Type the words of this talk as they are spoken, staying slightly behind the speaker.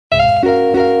What's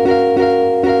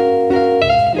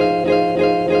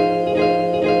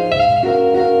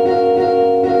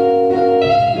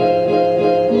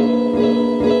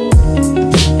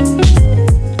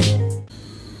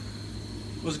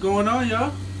going on,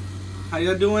 y'all? How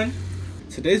y'all doing?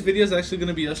 Today's video is actually going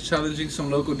to be us challenging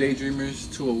some local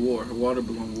daydreamers to a war, a water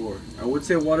balloon war. I would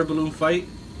say water balloon fight,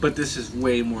 but this is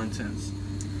way more intense.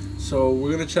 So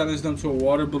we're going to challenge them to a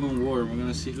water balloon war. We're going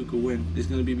to see who could win. It's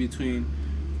going to be between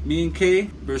me and Kay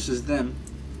versus them.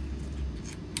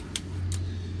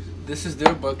 This is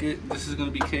their bucket, this is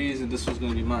going to be Kay's, and this one's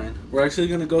going to be mine. We're actually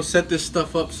going to go set this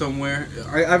stuff up somewhere.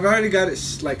 I've already got it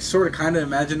like sort of kind of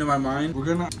imagined in my mind. We're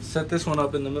going to set this one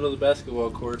up in the middle of the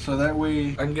basketball court, so that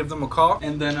way I can give them a call,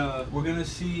 and then we're going to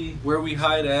see where we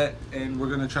hide at, and we're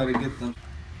going to try to get them.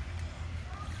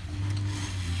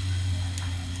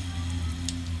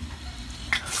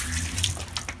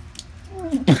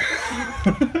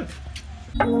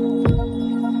 I'm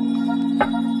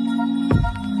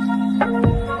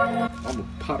gonna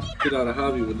pop shit out of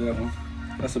hobby with that one.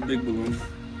 That's a big balloon.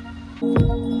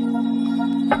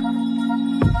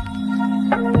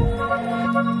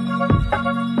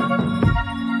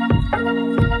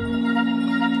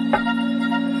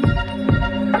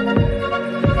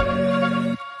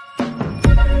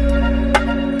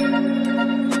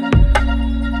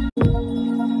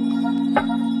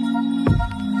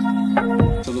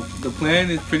 So the plan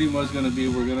is pretty much gonna be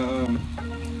we're gonna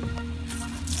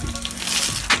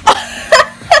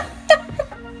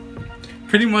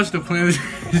pretty much the plan is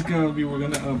gonna be we're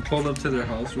gonna pull up to their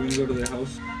house. We're gonna go to their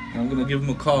house, and I'm gonna give him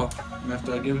a call. And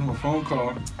after I give him a phone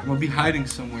call, I'm gonna be hiding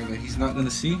somewhere that he's not gonna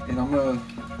see, and I'm gonna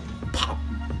pop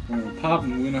him. I'm gonna pop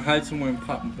him. We're gonna hide somewhere and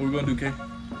pop him. What are we gonna do, Kay?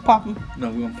 Pop him. No,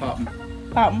 we're gonna pop him.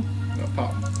 Pop him. We're gonna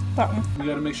pop him. Pop him. We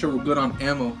gotta make sure we're good on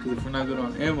ammo, because if we're not good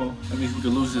on ammo, that means we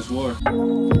could lose this war.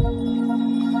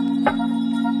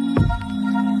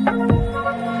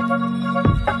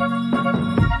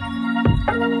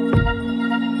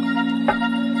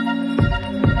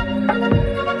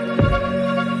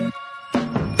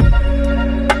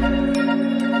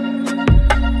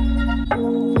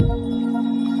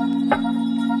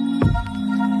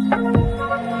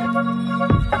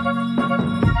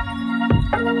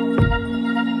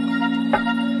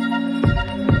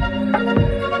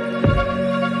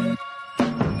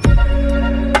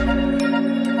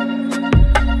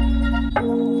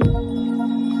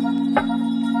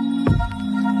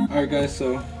 Alright guys,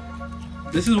 so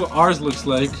this is what ours looks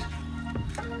like,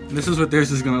 and this is what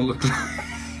theirs is gonna look like.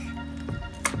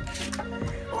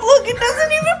 Look, it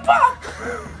doesn't even pop!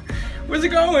 Where's it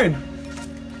going?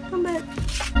 Come back.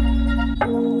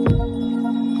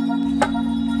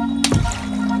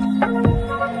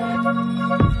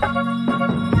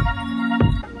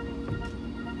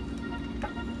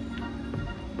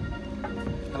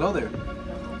 Hello there.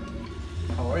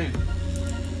 How are you?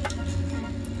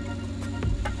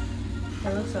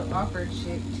 That looks so awkward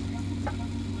shaped.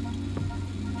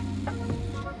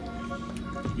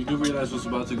 You do realize what's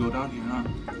about to go down here, huh?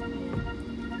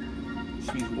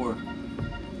 This means war.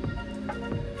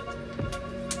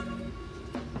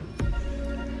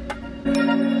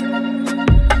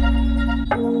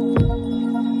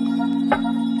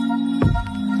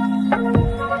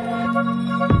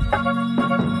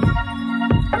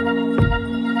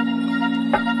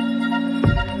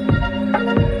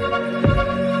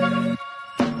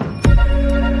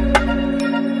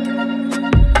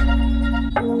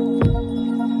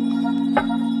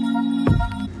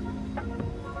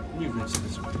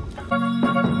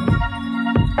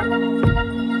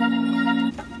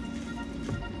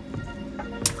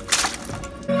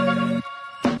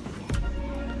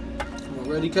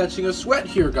 Already catching a sweat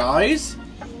here, guys.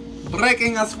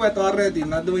 Breaking a sweat already.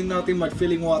 Not doing nothing but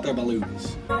filling water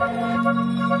balloons.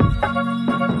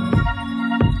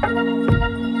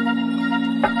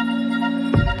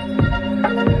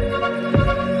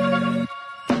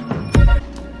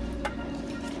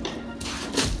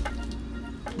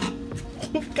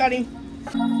 Got him.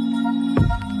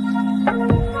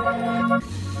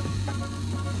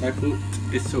 My foot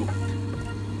is soaked.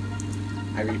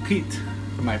 I repeat,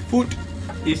 my foot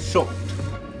is soaked.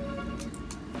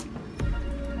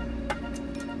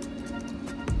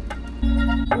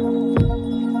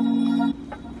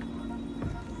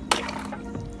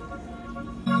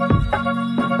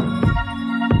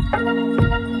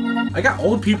 I got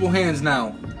old people hands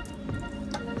now.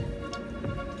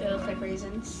 They look like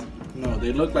raisins. No,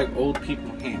 they look like old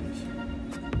people hands.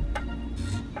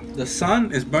 The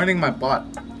sun is burning my butt.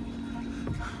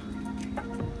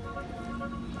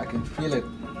 I can feel it,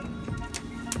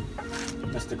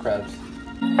 Mr. Krabs.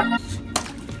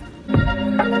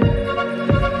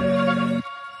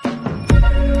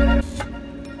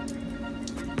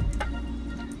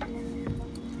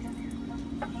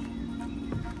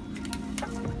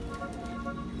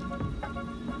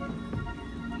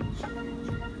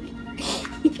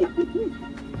 You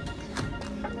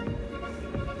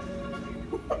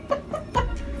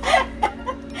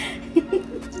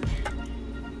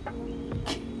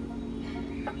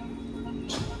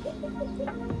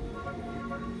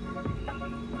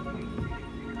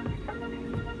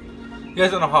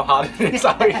guys don't know how hot it is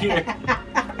out here.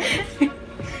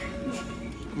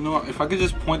 You know what? If I could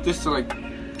just point this to like.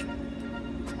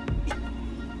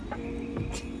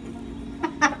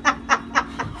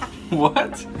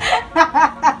 What?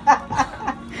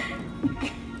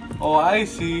 Oh, I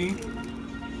see.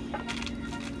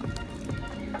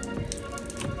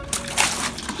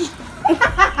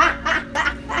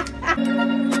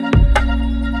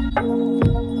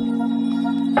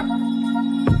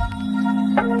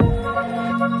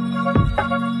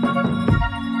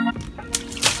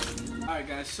 Alright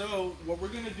guys, so what we're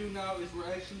gonna do now is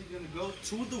we're actually gonna go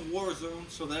to the war zone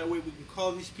so that way we can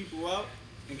call these people out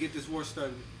and get this war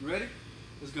started. You ready?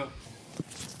 Let's go.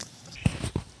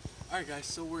 Alright guys,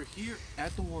 so we're here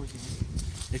at the war zone.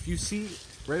 If you see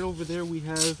right over there we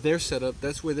have their setup,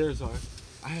 that's where theirs are.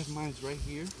 I have mine right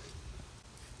here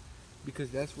because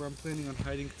that's where I'm planning on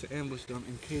hiding to ambush them.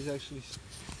 And Kay's actually,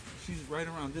 she's right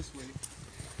around this way.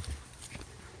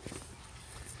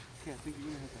 Okay, I think you're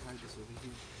gonna have to hide this over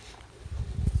here.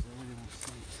 So they won't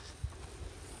see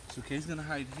it. So Kay's gonna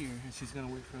hide here and she's gonna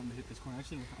wait for him to hit this corner.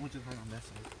 Actually, I want you to hide on that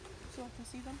side. So I can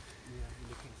see them? Yeah,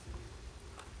 they can't see you.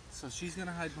 So she's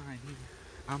gonna hide behind here.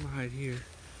 I'm gonna hide here.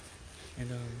 And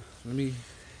let me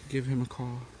give him a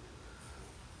call.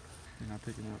 He's not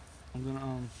picking up. I'm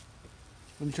gonna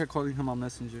let me try calling him on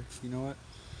Messenger. You know what?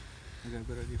 I got a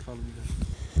better idea. Follow me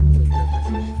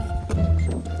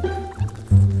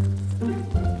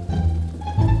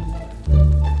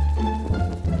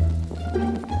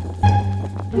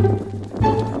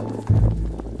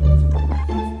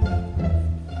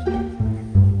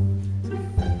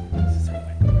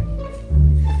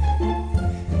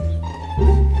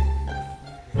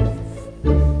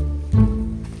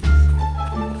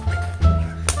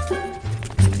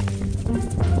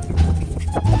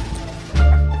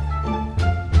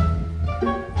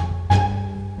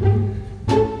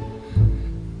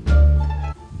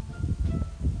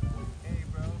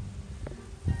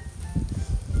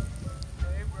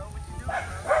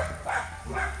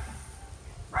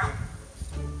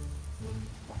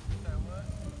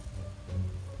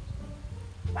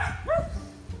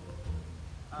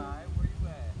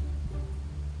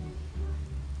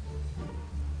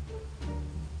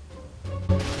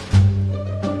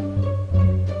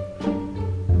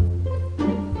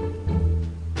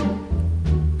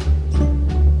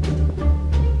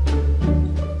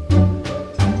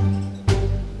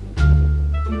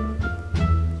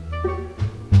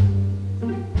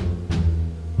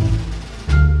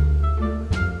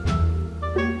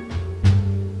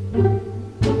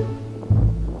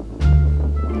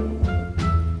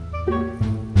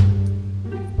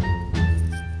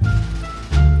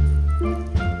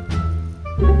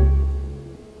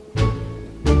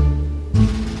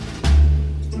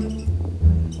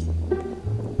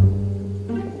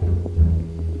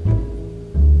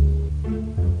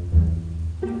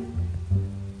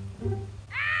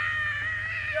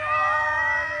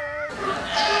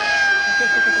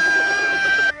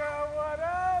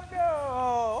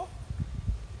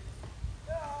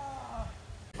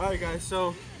Alright guys,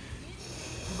 so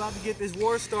I'm about to get this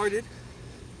war started.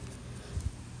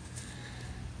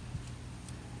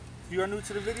 If you are new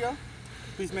to the video,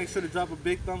 please make sure to drop a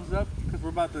big thumbs up because we're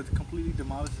about to completely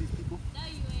demolish these people. No,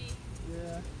 you ain't.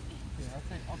 Yeah. Yeah,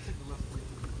 I'll take the left way.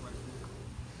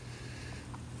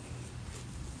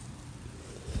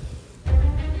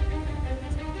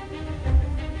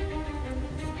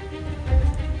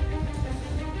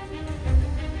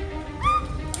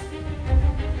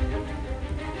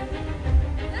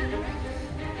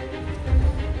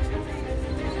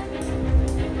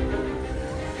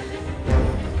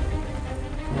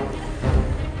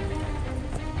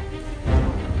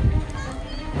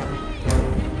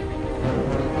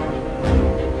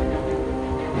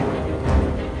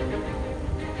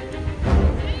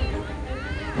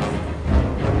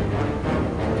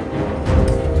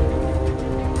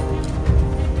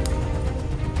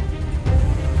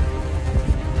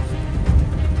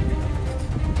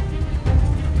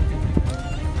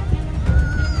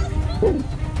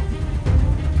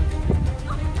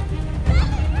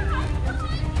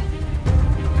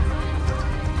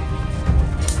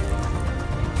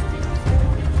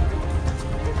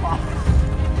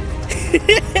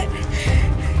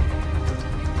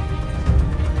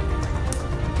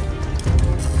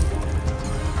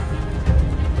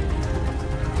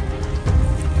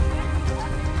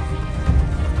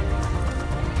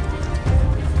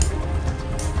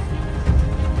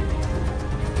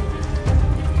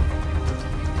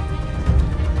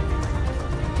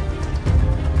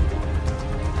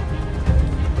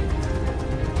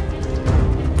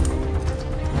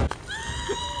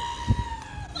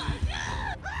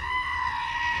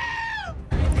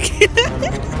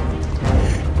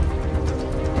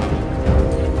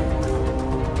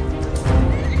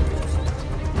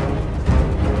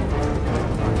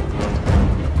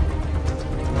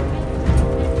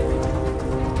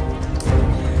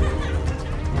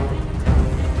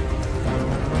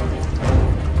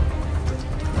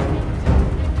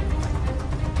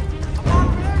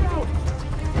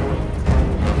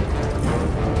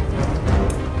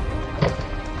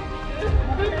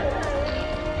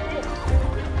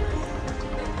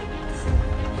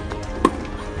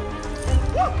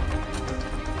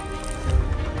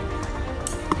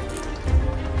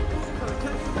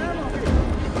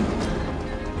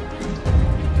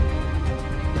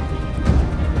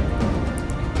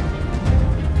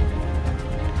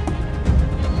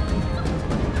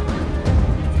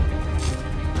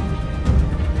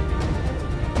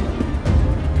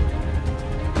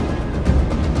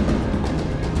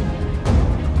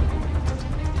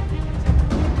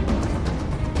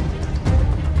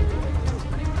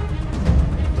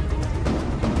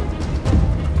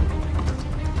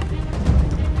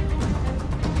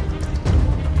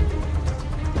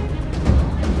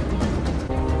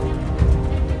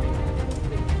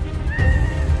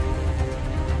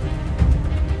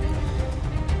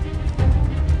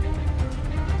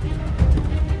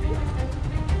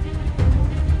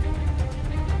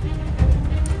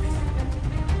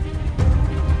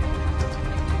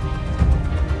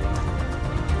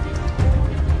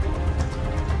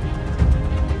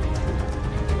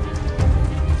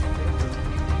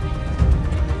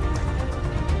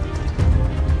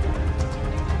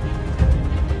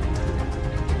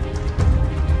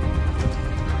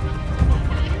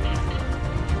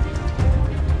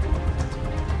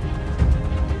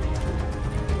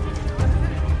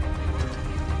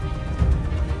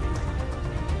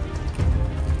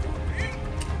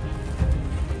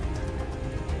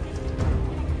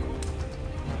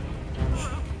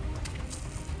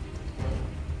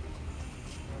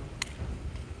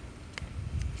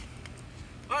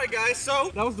 Alright guys,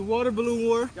 so that was the water balloon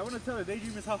war. Y'all want to tell the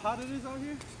daydreamers how hot it is out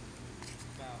here?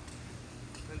 About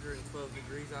 112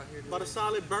 degrees out here today. About a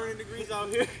solid burning degrees out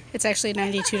here. It's actually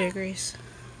 92 degrees.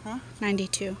 Huh?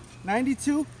 92.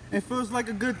 92? It feels like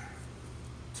a good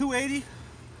 280.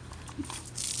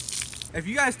 If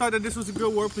you guys thought that this was a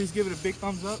good war, please give it a big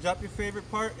thumbs up. Drop your favorite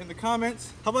part in the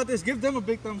comments. How about this? Give them a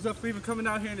big thumbs up for even coming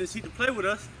out here in this heat to play with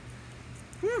us.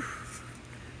 Whew.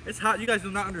 It's hot. You guys do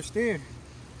not understand.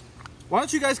 Why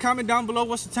don't you guys comment down below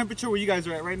what's the temperature where you guys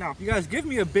are at right now? You guys give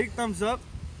me a big thumbs up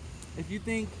if you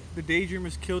think the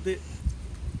daydreamers killed it.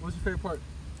 What's your favorite part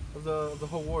of the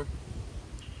whole war?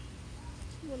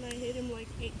 When I hit him like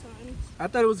 8 times. I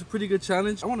thought it was a pretty good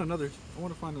challenge. I want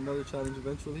to find another challenge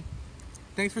eventually.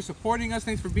 Thanks for supporting us.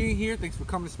 Thanks for being here. Thanks for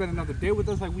coming to spend another day with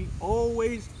us like we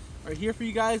always are here for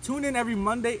you guys. Tune in every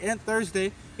Monday and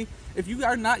Thursday. If you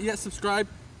are not yet subscribed,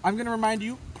 I'm going to remind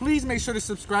you, please make sure to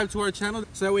subscribe to our channel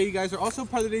so that way you guys are also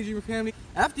part of the Daydreamer family.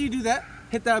 After you do that,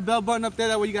 hit that bell button up there.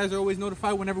 That way you guys are always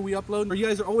notified whenever we upload, or you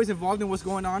guys are always involved in what's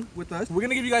going on with us. We're going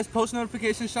to give you guys post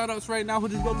notification shout outs right now. Who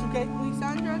does go to, okay?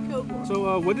 Lysandra Kilgore.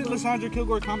 So what did Lysandra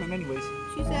Kilgore comment anyways?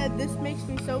 She said, "This makes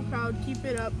me so proud. Keep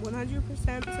it up. 100%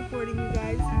 supporting you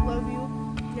guys. Love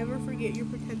you. Never forget your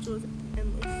potential is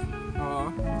endless."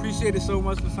 Appreciate it so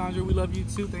much, Lysandra. We love you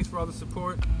too. Thanks for all the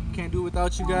support. Can't do it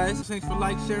without you guys. Thanks for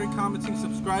like, sharing, commenting,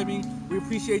 subscribing. We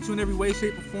appreciate you in every way,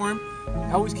 shape, or form.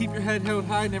 Always keep your head held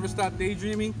high. Never stop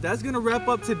daydreaming. That's gonna wrap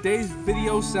up today's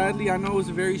video. Sadly, I know it was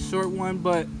a very short one,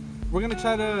 but we're gonna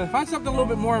try to find something a little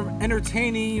bit more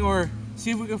entertaining, or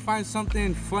see if we can find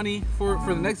something funny for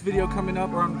the next video coming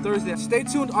up, or on Thursday. Stay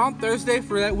tuned on Thursday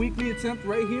for that weekly attempt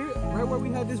right here, right where we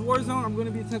had this war zone. I'm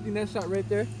gonna be attempting that shot right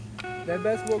there. That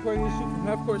basketball court, I'm gonna shoot from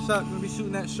half court shot. I'm gonna be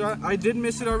shooting that shot. I did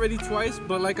miss it already twice,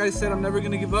 but like I said, I'm never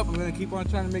gonna give up. I'm gonna keep on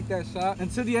trying to make that shot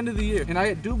until the end of the year. And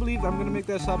I do believe I'm gonna make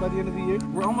that shot by the end of the year.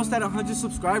 We're almost at 100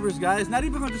 subscribers, guys. Not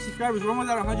even 100 subscribers. We're almost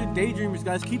at 100 daydreamers,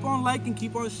 guys. Keep on liking,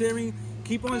 keep on sharing,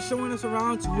 keep on showing us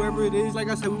around to whoever it is. Like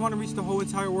I said, we want to reach the whole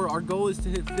entire world. Our goal is to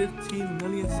hit 15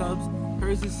 million subs.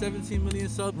 Hers is 17 million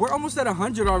subs. We're almost at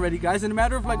 100 already, guys, in a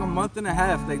matter of like a month and a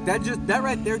half. Like that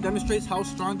right there demonstrates how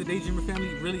strong the Daydreamer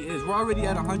family really is. We're already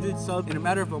at 100 subs in a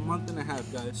matter of a month and a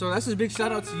half, guys. So that's a big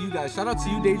shout out to you guys. Shout out to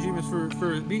you Daydreamers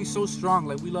for being so strong.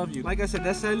 Like, we love you. Like I said,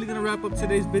 that's sadly gonna wrap up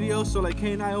today's video. So like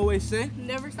Kay and I always say,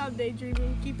 never stop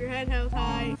daydreaming. Keep your head held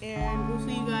high, and we'll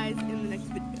see you guys in the next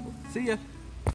video. see ya.